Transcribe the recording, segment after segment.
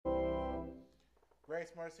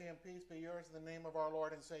Grace, mercy, and peace be yours in the name of our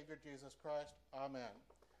Lord and Savior Jesus Christ. Amen.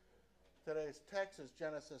 Today's text is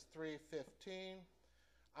Genesis 3:15.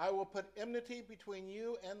 I will put enmity between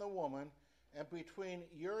you and the woman, and between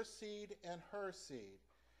your seed and her seed,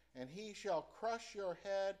 and he shall crush your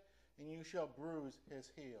head, and you shall bruise his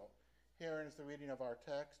heel. Herein is the reading of our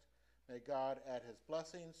text. May God add his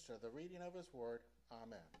blessings to the reading of his word.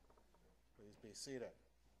 Amen. Please be seated.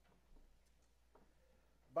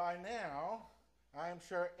 By now, I am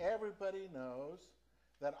sure everybody knows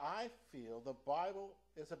that I feel the Bible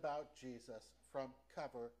is about Jesus from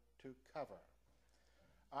cover to cover.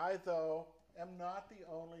 I, though, am not the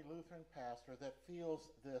only Lutheran pastor that feels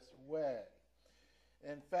this way.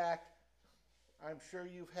 In fact, I'm sure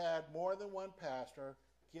you've had more than one pastor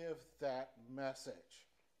give that message.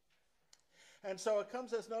 And so it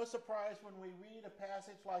comes as no surprise when we read a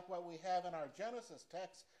passage like what we have in our Genesis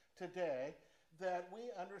text today, that we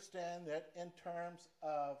understand that in terms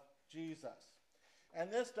of Jesus. And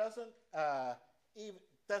this doesn't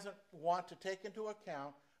want to take into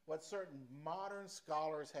account what certain modern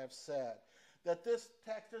scholars have said, that this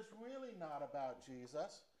text is really not about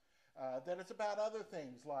Jesus, that it's about other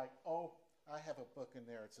things like, I have a book in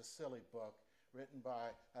there, it's a silly book written by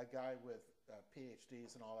a guy with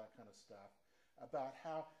PhDs and all that kind of stuff, about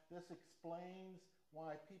how this explains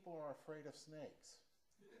why people are afraid of snakes.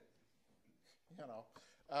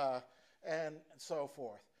 And so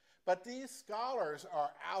forth. But these scholars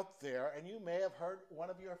are out there, and you may have heard one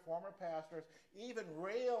of your former pastors even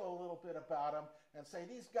rail a little bit about them and say,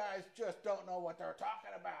 these guys just don't know what they're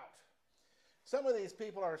talking about. Some of these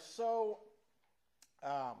people are so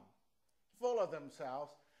full of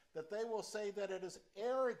themselves that they will say that it is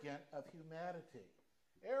arrogant of humanity,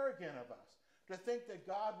 arrogant of us, to think that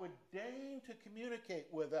God would deign to communicate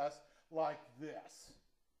with us like this.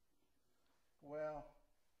 Well,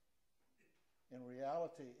 in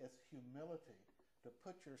reality, it's humility to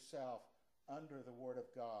put yourself under the Word of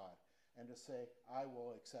God and to say, I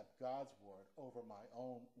will accept God's Word over my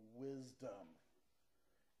own wisdom.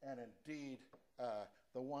 And indeed,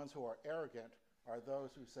 the ones who are arrogant are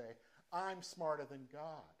those who say, I'm smarter than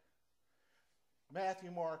God.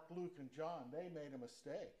 Matthew, Mark, Luke, and John, they made a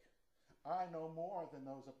mistake. I know more than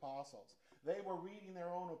those apostles. They were reading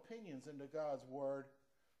their own opinions into God's Word,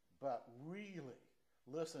 but really,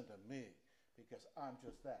 listen to me, because I'm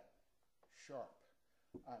just that sharp.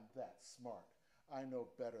 I'm that smart. I know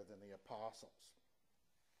better than the apostles.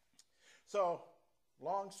 So,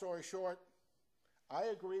 long story short, I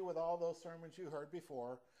agree with all those sermons you heard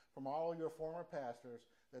before from all your former pastors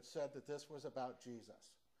that said that this was about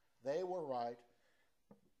Jesus. They were right,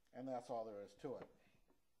 and that's all there is to it.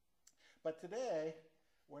 But today,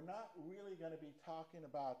 we're not really going to be talking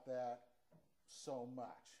about that so much,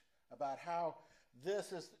 about how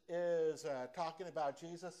this is talking about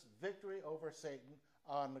Jesus' victory over Satan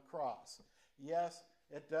on the cross. Yes,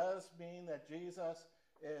 it does mean that Jesus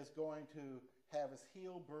is going to have his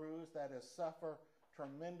heel bruised, that is, suffer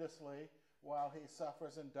tremendously while he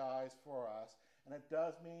suffers and dies for us. And it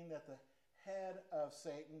does mean that the head of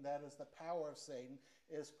Satan, that is the power of Satan,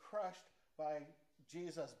 is crushed by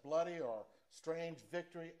Jesus' bloody or strange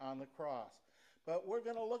victory on the cross. But we're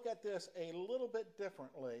going to look at this a little bit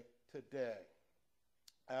differently today.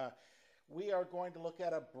 We are going to look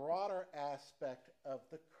at a broader aspect of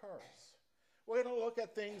the curse. We're going to look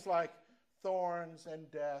at things like thorns and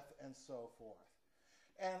death and so forth.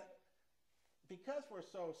 And because we're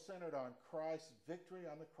so centered on Christ's victory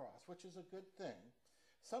on the cross, which is a good thing,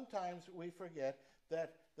 sometimes we forget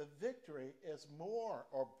that the victory is more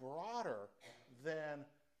or broader than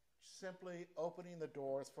simply opening the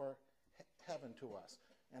doors for heaven to us.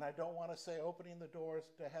 And I don't want to say opening the doors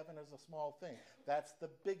to heaven is a small thing. That's the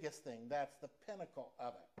biggest thing. That's the pinnacle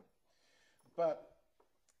of it. But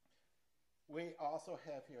we also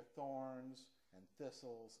have here thorns and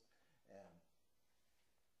thistles and,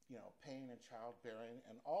 pain and childbearing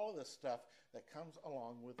and all of this stuff that comes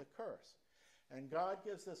along with the curse. And God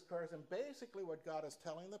gives this curse, and basically what God is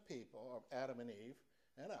telling the people of Adam and Eve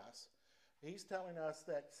and us, he's telling us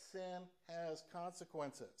that sin has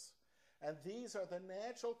consequences. And these are the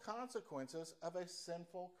natural consequences of a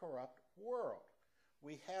sinful, corrupt world.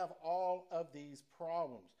 We have all of these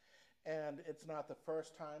problems. And it's not the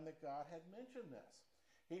first time that God had mentioned this.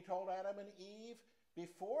 He told Adam and Eve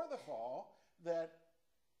before the fall that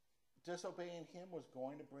disobeying him was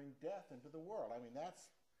going to bring death into the world. I mean, that's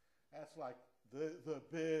like the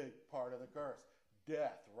big part of the curse.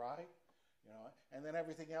 Death, right? And then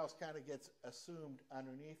everything else kind of gets assumed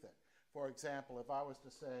underneath it. For example, if I was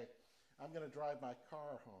to say, I'm going to drive my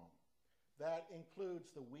car home. That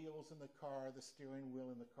includes the wheels in the car, the steering wheel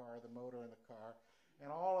in the car, the motor in the car.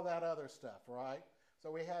 and all of that other stuff, right?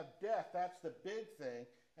 So we have death, that's the big thing,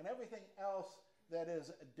 and everything else that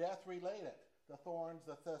is death-related. The thorns,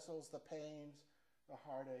 the thistles, the pains, the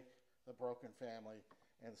heartache, the broken family,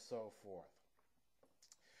 and so forth.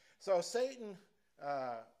 So Satan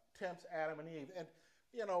tempts Adam and Eve. And,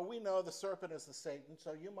 you know, we know the serpent is the Satan,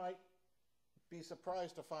 so you might be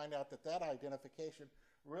surprised to find out that that identification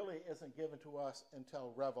really isn't given to us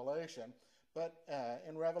until Revelation. But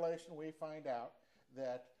in Revelation, we find out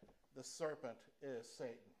that the serpent is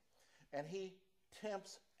Satan. And he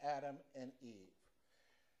tempts Adam and Eve.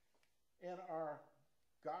 In our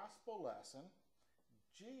gospel lesson,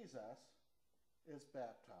 Jesus is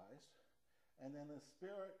baptized, and then the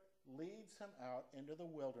Spirit leads him out into the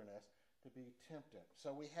wilderness to be tempted.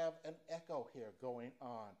 So we have an echo here going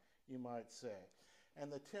on, you might say.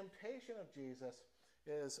 And the temptation of Jesus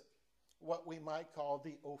is what we might call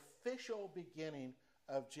the official beginning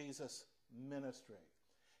of Jesus' ministry.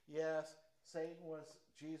 Yes, Satan was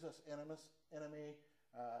Jesus' enemy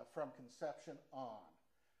from conception on.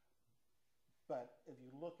 But if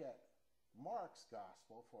you look at Mark's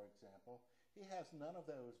gospel, for example, he has none of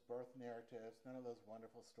those birth narratives, none of those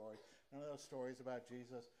wonderful stories, none of those stories about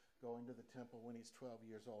Jesus going to the temple when he's 12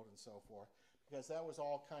 years old and so forth, because that was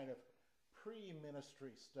all kind of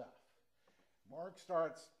pre-ministry stuff. Mark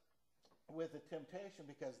starts with the temptation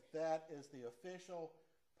because that is the official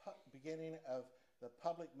beginning of the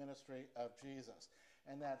public ministry of Jesus.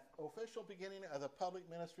 And that official beginning of the public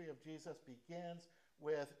ministry of Jesus begins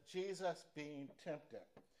with Jesus being tempted.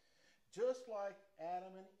 Just like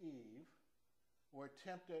Adam and Eve were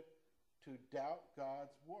tempted to doubt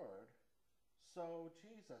God's word, so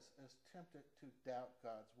Jesus is tempted to doubt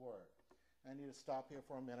God's word. I need to stop here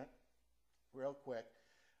for a minute, real quick.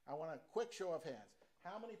 I want a quick show of hands.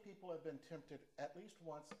 How many people have been tempted at least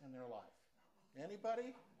once in their life?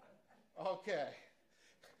 Anybody? Okay.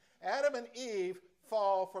 Adam and Eve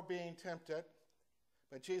fall for being tempted,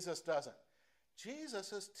 but Jesus doesn't.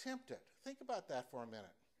 Jesus is tempted. Think about that for a minute.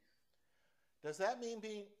 Does that mean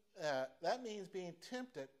that means being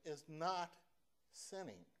tempted is not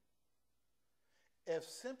sinning? If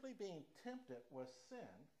simply being tempted was sin,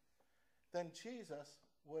 then Jesus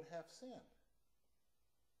would have sinned.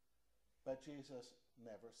 But Jesus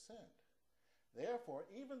never sinned. Therefore,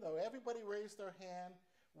 even though everybody raised their hand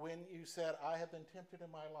when you said, I have been tempted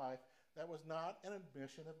in my life, that was not an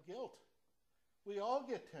admission of guilt. We all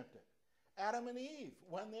get tempted. Adam and Eve,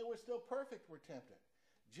 when they were still perfect, were tempted.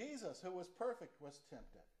 Jesus, who was perfect, was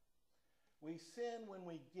tempted. We sin when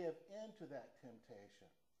we give in to that temptation.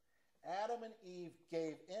 Adam and Eve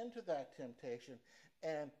gave into that temptation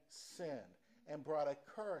and sinned and brought a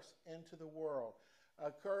curse into the world. A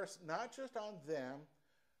curse not just on them,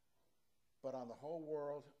 but on the whole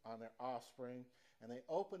world, on their offspring, and they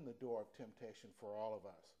opened the door of temptation for all of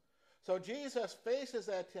us. So Jesus faces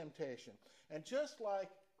that temptation, and just like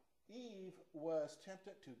Eve was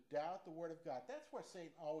tempted to doubt the word of God, that's where Satan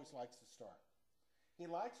always likes to start. He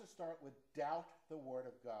likes to start with doubt the word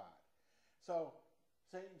of God. So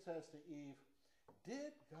Satan says to Eve,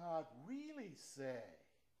 did God really say?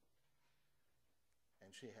 And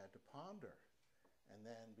she had to ponder and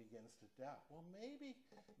then begins to doubt. Well, maybe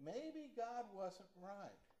God wasn't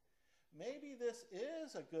right. Maybe this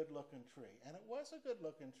is a good-looking tree, and it was a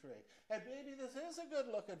good-looking tree. And maybe this is a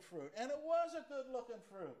good-looking fruit, and it was a good-looking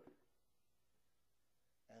fruit.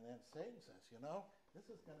 And then Satan says, you know,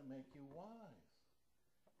 this is going to make you wise.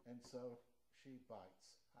 And so she bites.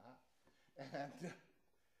 And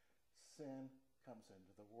sin comes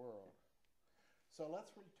into the world. So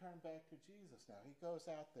let's return back to Jesus now. He goes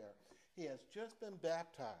out there. He has just been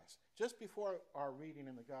baptized, just before our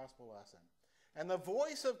reading in the gospel lesson. And the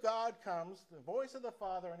voice of God comes, the voice of the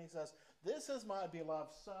Father, and he says, this is my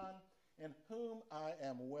beloved Son, in whom I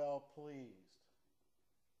am well pleased.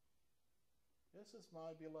 This is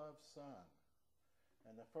my beloved Son.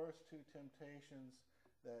 And the first two temptations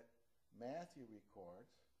that Matthew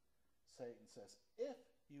records, Satan says, if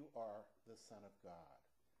you are the Son of God.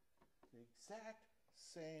 The exact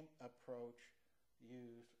same approach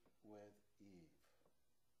used with Eve.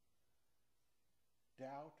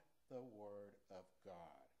 Doubt the word of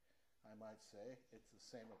God. I might say it's the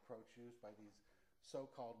same approach used by these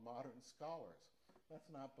so-called modern scholars. Let's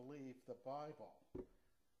not believe the Bible.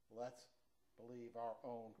 Let's believe our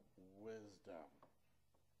own wisdom.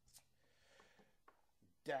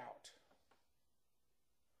 Doubt.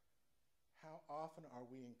 How often are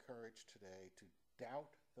we encouraged today to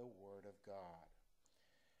doubt the word of God?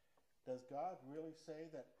 Does God really say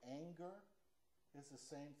that anger is the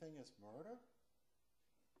same thing as murder?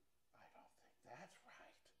 I don't think that's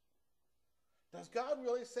right. Does God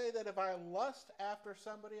really say that if I lust after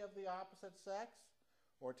somebody of the opposite sex,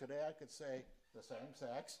 or today I could say the same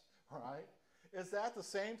sex, right? Is that the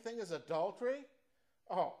same thing as adultery?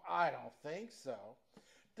 Oh, I don't think so.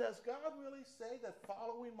 Does God really say that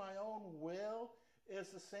following my own will is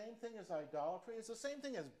the same thing as idolatry? Is the same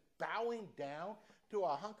thing as bowing down to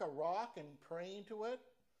a hunk of rock and praying to it?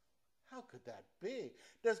 How could that be?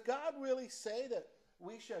 Does God really say that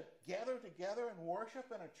we should gather together and worship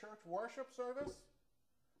in a church worship service?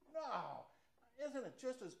 No. Isn't it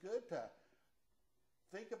just as good to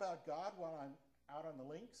think about God while I'm out on the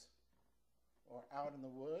links or out in the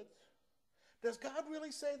woods? Does God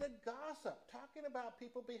really say that gossip, talking about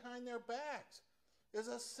people behind their backs, is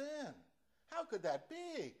a sin? How could that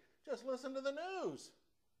be? Just listen to the news.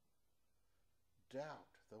 Doubt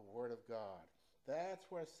the Word of God. That's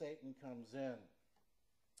where Satan comes in.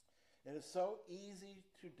 It is so easy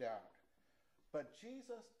to doubt, but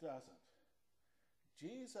Jesus doesn't.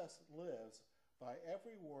 Jesus lives by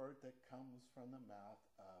every word that comes from the mouth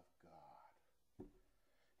of God.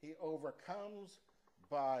 He overcomes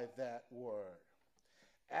by that word.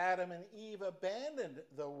 Adam and Eve abandoned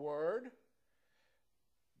the word,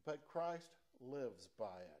 but Christ lives by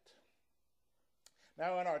it.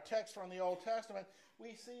 Now, in our text from the Old Testament,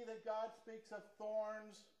 we see that God speaks of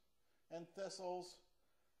thorns and thistles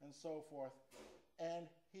and so forth. And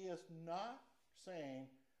he is not saying,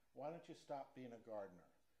 why don't you stop being a gardener?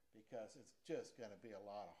 Because it's just going to be a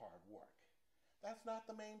lot of hard work. That's not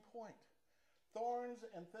the main point. Thorns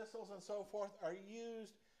and thistles and so forth are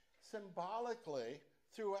used symbolically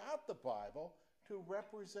throughout the Bible to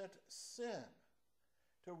represent sin,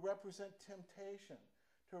 to represent temptation,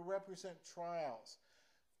 to represent trials.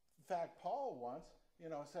 In fact, Paul once,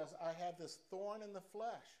 says, I have this thorn in the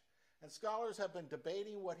flesh. And scholars have been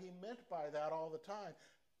debating what he meant by that all the time,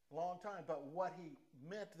 long time. But what he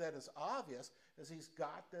meant that is obvious is he's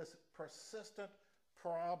got this persistent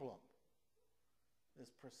problem, this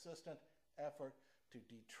persistent effort to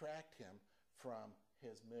detract him from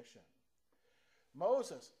his mission.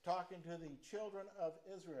 Moses, talking to the children of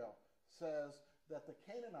Israel, says that the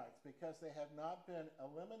Canaanites, because they have not been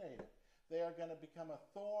eliminated, they are going to become a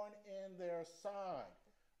thorn in their side.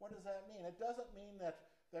 What does that mean? It doesn't mean that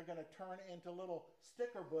they're going to turn into little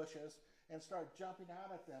sticker bushes and start jumping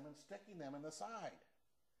out at them and sticking them in the side.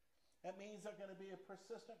 It means they're going to be a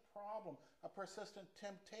persistent problem, a persistent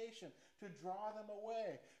temptation to draw them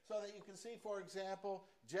away. So that you can see, for example,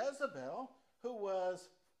 Jezebel, who was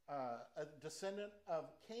a descendant of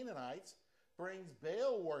Canaanites, brings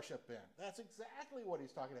Baal worship in. That's exactly what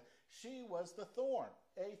he's talking about. She was the thorn,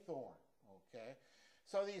 a thorn. Okay?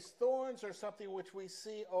 So these thorns are something which we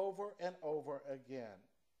see over and over again.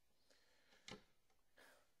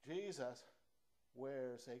 Jesus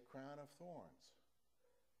wears a crown of thorns,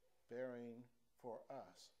 bearing for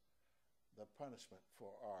us the punishment for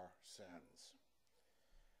our sins.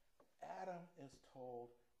 Adam is told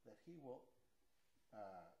that he will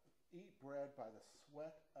eat bread by the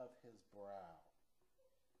sweat of his brow.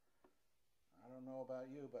 I don't know about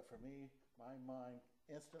you, but for me, my mind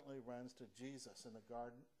instantly runs to Jesus in the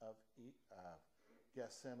Garden of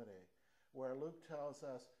Gethsemane, where Luke tells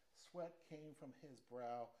us sweat came from his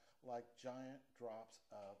brow like giant drops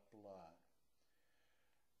of blood.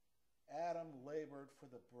 Adam labored for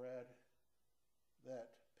the bread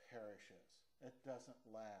that perishes. It doesn't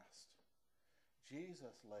last.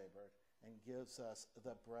 Jesus labored and gives us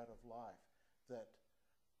the bread of life that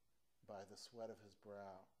by the sweat of his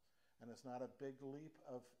brow. And it's not a big leap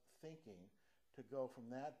of thinking to go from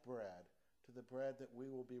that bread to the bread that we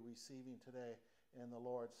will be receiving today in the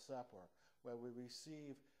Lord's Supper, where we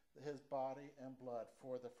receive his body and blood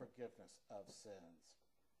for the forgiveness of sins.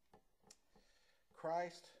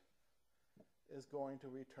 Christ is going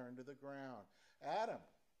to return to the ground. Adam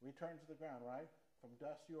returned to the ground, right? From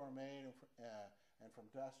dust you are made, and from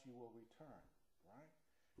dust you will return, right?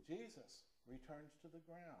 Jesus returns to the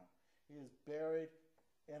ground. He is buried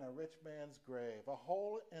in a rich man's grave, a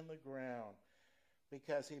hole in the ground,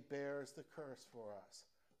 because he bears the curse for us,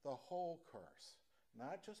 the whole curse,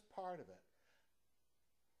 not just part of it,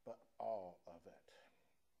 but all of it.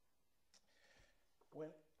 When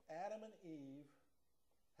Adam and Eve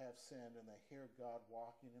have sinned and they hear God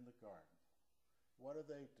walking in the garden, what do?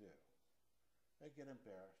 They get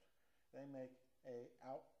embarrassed. They make an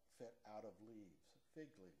outfit out of leaves, fig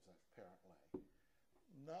leaves apparently.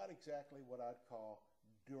 Not exactly what I'd call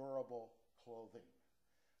durable clothing.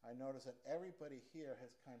 I notice that everybody here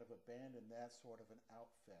has kind of abandoned that sort of an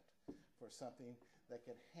outfit for something that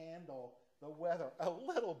can handle the weather a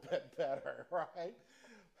little bit better, right?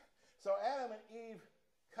 So Adam and Eve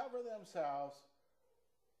cover themselves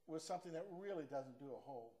was something that really doesn't do a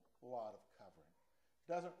whole lot of covering.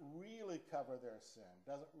 Doesn't really cover their sin,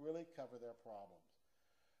 doesn't really cover their problems.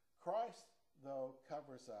 Christ, though,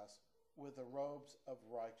 covers us with the robes of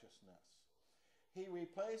righteousness. He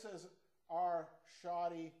replaces our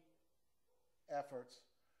shoddy efforts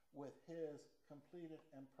with his completed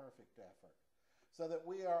and perfect effort, so that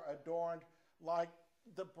we are adorned like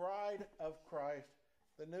the bride of Christ,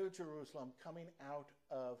 the New Jerusalem coming out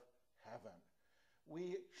of heaven.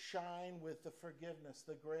 We shine with the forgiveness,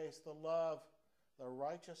 the grace, the love, the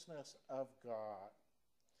righteousness of God.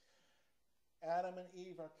 Adam and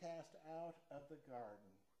Eve are cast out of the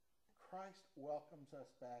garden. Christ welcomes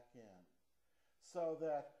us back in, so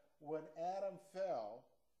that when Adam fell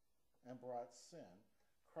and brought sin,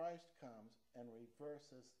 Christ comes and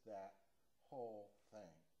reverses that whole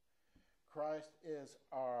thing. Christ is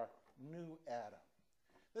our new Adam.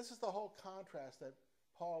 This is the whole contrast that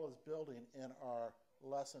Paul is building in our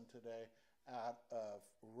lesson today out of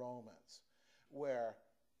Romans, where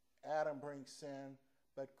Adam brings sin,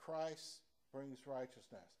 but Christ brings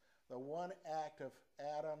righteousness. The one act of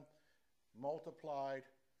Adam multiplied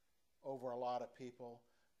over a lot of people,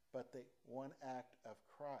 but the one act of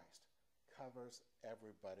Christ covers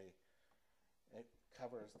everybody. It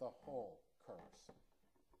covers the whole curse.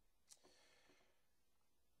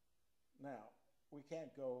 Now, we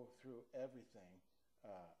can't go through everything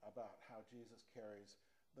about how Jesus carries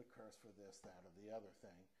the curse for this, that, or the other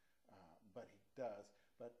thing, but he does.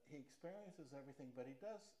 But he experiences everything, but he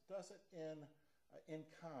does it in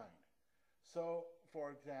kind. So,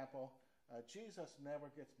 for example, Jesus never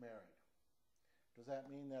gets married. Does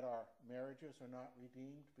that mean that our marriages are not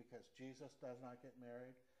redeemed because Jesus does not get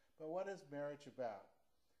married? But what is marriage about?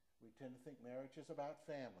 We tend to think marriage is about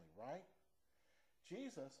family, right?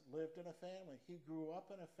 Jesus lived in a family. He grew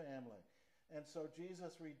up in a family. And so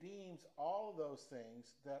Jesus redeems all of those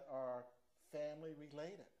things that are family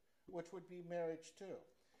related, which would be marriage too.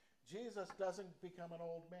 Jesus doesn't become an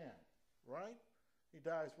old man, right? He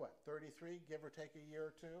dies, what, 33, give or take a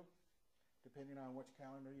year or two, depending on which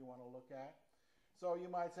calendar you want to look at. So you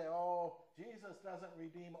might say, oh, Jesus doesn't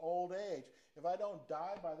redeem old age. If I don't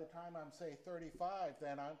die by the time I'm, say, 35,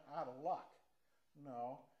 then I'm out of luck.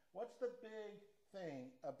 No. What's the big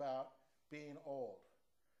thing about being old?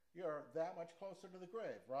 You're that much closer to the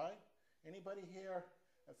grave, right? Anybody here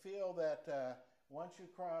feel that once you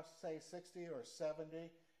cross, say, 60 or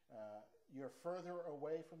 70, you're further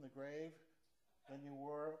away from the grave than you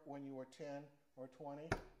were when you were 10 or 20?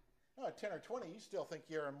 No, at 10 or 20, you still think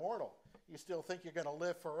you're immortal. You still think you're going to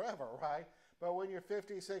live forever, right? But when you're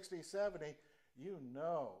 50, 60, 70, you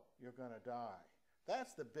know you're going to die.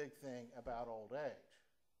 That's the big thing about old age.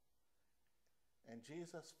 And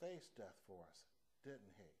Jesus faced death for us, didn't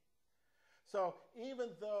he? So even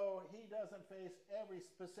though he doesn't face every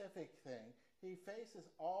specific thing, he faces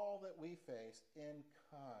all that we face in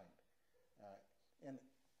kind, in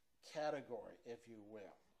category, if you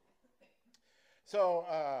will. So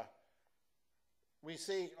we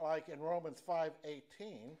see, like in Romans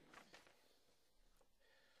 5:18,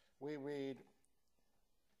 we read,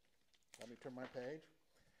 let me turn my page.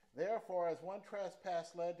 Therefore, as one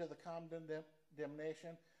trespass led to the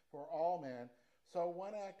condemnation for all men, so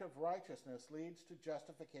one act of righteousness leads to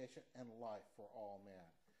justification and life for all men.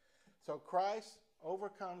 So Christ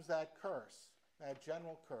overcomes that curse, that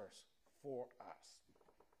general curse, for us.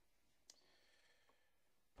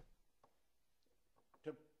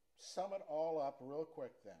 To sum it all up real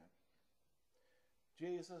quick then,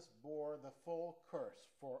 Jesus bore the full curse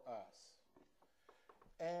for us,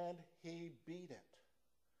 and he beat it.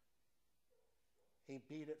 He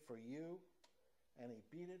beat it for you, and he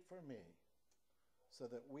beat it for me, so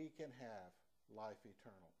that we can have life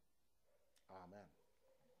eternal. Amen.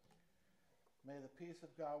 May the peace of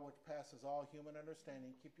God, which passes all human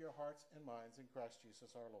understanding, keep your hearts and minds in Christ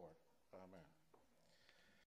Jesus our Lord. Amen.